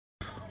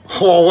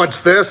Oh, what's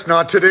this?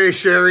 Not today,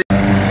 Sherry.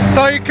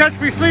 Thought you'd catch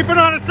me sleeping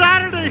on a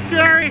Saturday,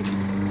 Sherry.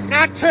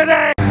 Not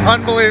today.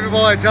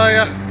 Unbelievable, I tell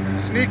ya.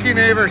 Sneaky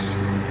neighbors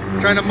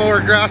trying to mow her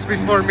grass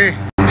before me.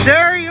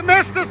 Sherry, you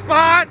missed a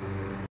spot.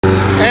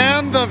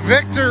 And the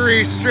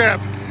victory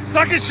strip.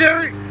 Suck it,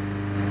 Sherry.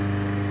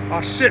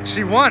 Oh shit,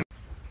 she won.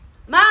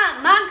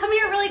 Mom, come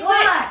here really quick.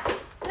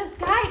 What? This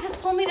guy just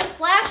told me to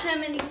flash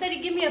him and he said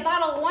he'd give me a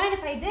bottle of wine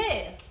if I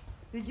did.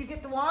 Did you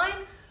get the wine?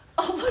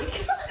 Oh my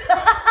god.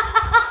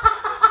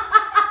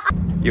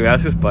 You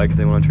ask us bike because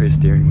they want to trade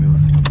steering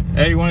wheels.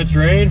 Hey, you want to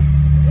trade?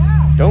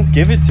 Yeah. Don't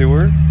give it to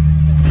her.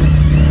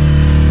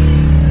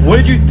 What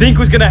did you think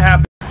was gonna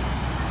happen?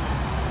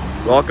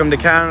 Welcome to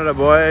Canada,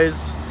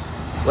 boys.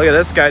 Look at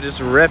this guy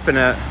just ripping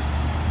it.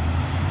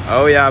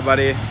 Oh yeah,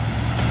 buddy.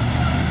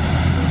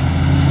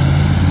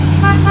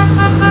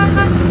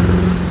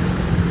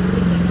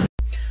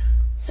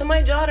 So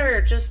my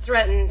daughter just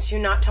threatened to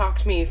not talk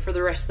to me for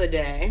the rest of the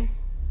day.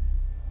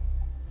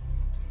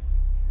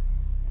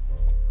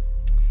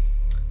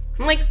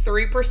 I'm like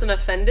 3%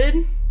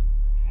 offended,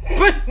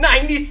 but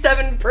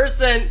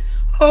 97%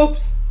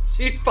 hopes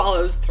she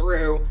follows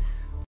through.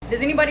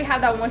 Does anybody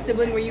have that one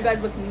sibling where you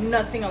guys look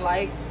nothing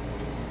alike?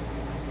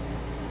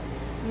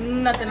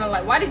 Nothing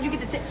alike. Why did you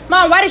get the titties?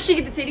 Mom, why did she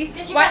get the titties?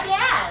 Did you Why? got the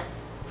ass?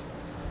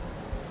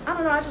 I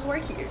don't know, I just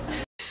work here.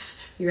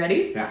 You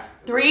ready? Yeah.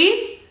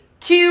 3,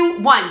 2,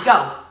 1,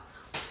 go.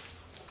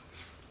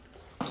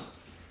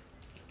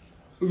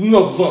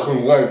 No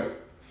fucking way.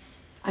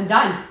 I'm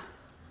done.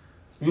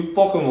 You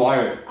fucking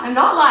liar. I'm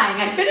not lying.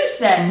 I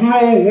finished it.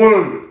 No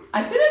way.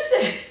 I finished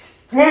it.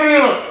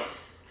 Yeah.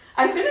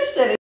 I finished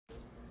it.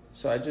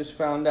 So I just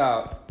found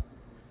out,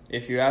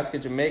 if you ask a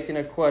Jamaican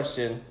a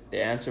question,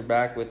 they answer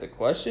back with a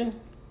question.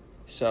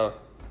 So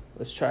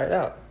let's try it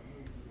out.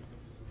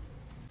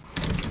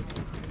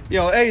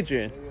 Yo,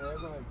 Adrian,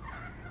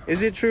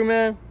 is it true,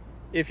 man?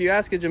 If you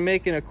ask a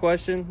Jamaican a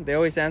question, they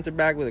always answer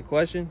back with a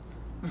question?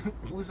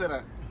 Who said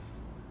that?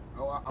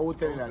 I will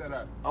tell you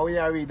that. Oh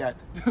yeah, I read that.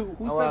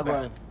 Who said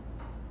that?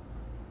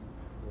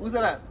 Who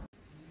said that?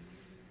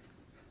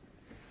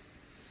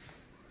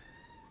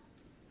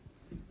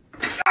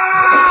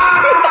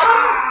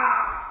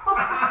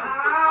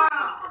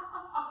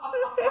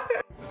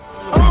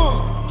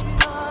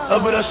 I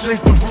better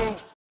shake the room.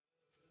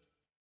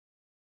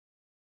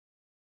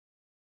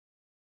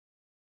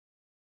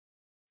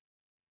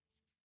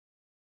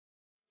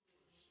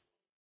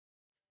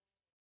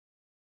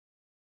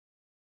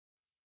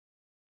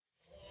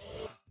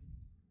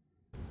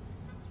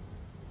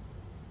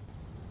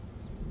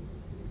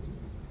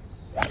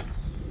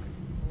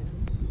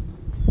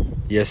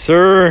 Yes,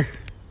 sir.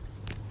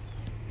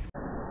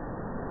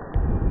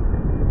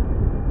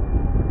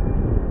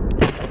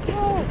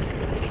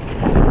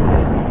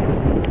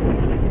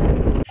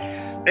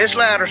 This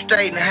ladder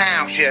stayed in the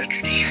house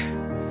yesterday.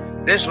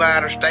 This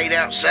ladder stayed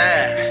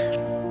outside.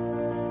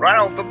 Right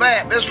off the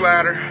bat, this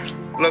ladder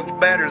looks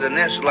better than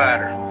this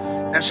ladder.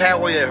 That's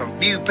how we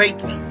view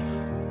people.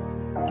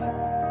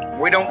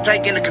 We don't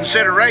take into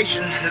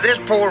consideration that this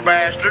poor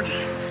bastard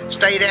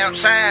stayed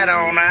outside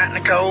all night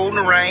in the cold and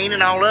the rain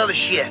and all the other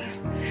shit.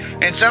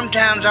 And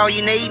sometimes all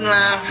you need in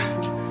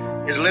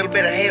life is a little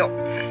bit of help.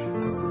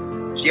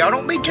 So y'all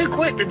don't be too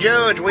quick to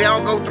judge. We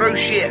all go through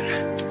shit.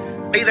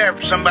 Be there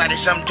for somebody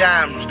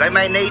sometimes. They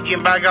may need you,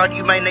 and by God,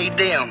 you may need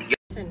them.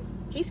 Listen,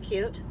 he's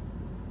cute.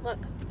 Look.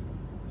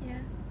 Yeah.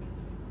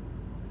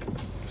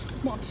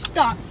 Mom,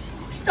 stop.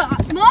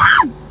 Stop.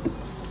 Mom!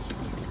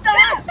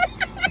 Stop!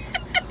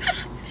 Stop.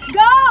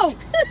 Go!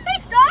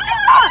 Stop!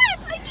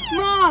 I can't.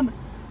 Mom!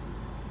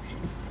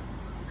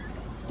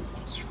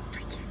 You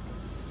freaking...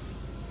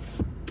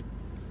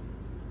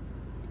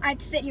 I have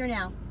to sit here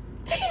now.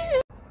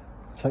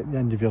 Take the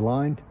end of your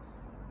line,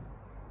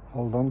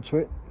 hold on to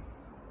it,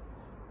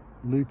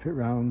 loop it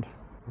round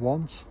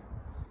once,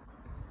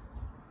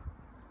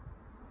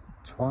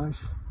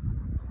 twice,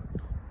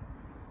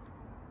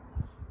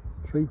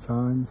 3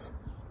 times,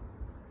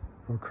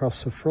 go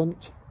across the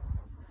front,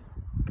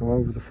 go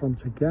over the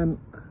front again,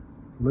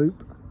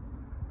 loop,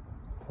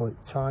 pull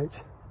it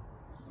tight,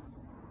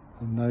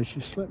 and there's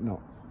your slip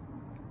knot.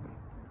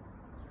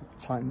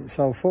 Tighten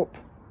itself up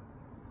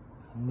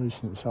and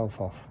loosen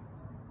itself off.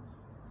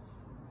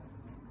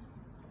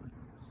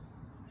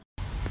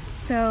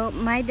 So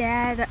my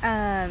dad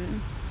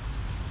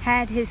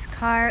had his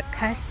car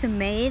custom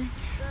made,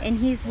 and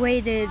he's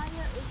waited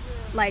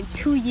like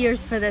 2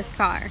 years for this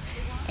car,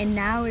 and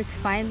now it's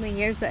finally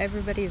here, so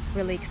everybody's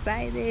really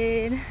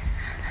excited. There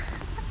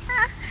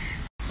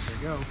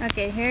you go.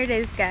 Okay, here it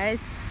is,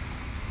 guys.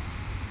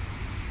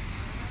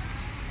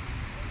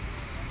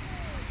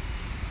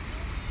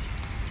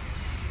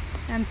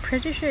 I'm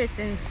pretty sure it's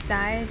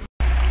inside.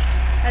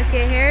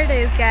 Okay, here it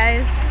is,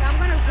 guys. I'm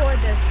gonna record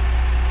this.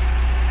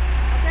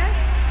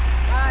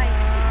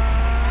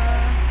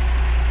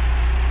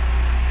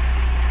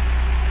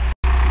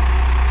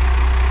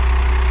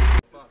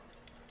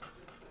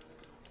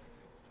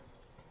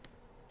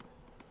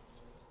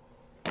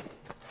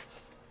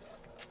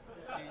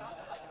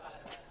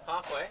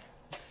 Halfway.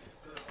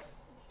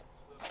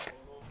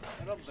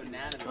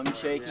 I'm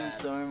shaking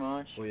so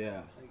much. Oh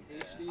yeah.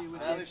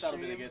 At least that'll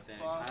be a good thing.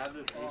 I have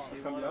this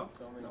HD one.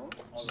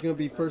 It's gonna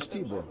be first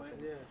tee, bro.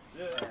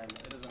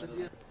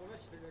 Yeah.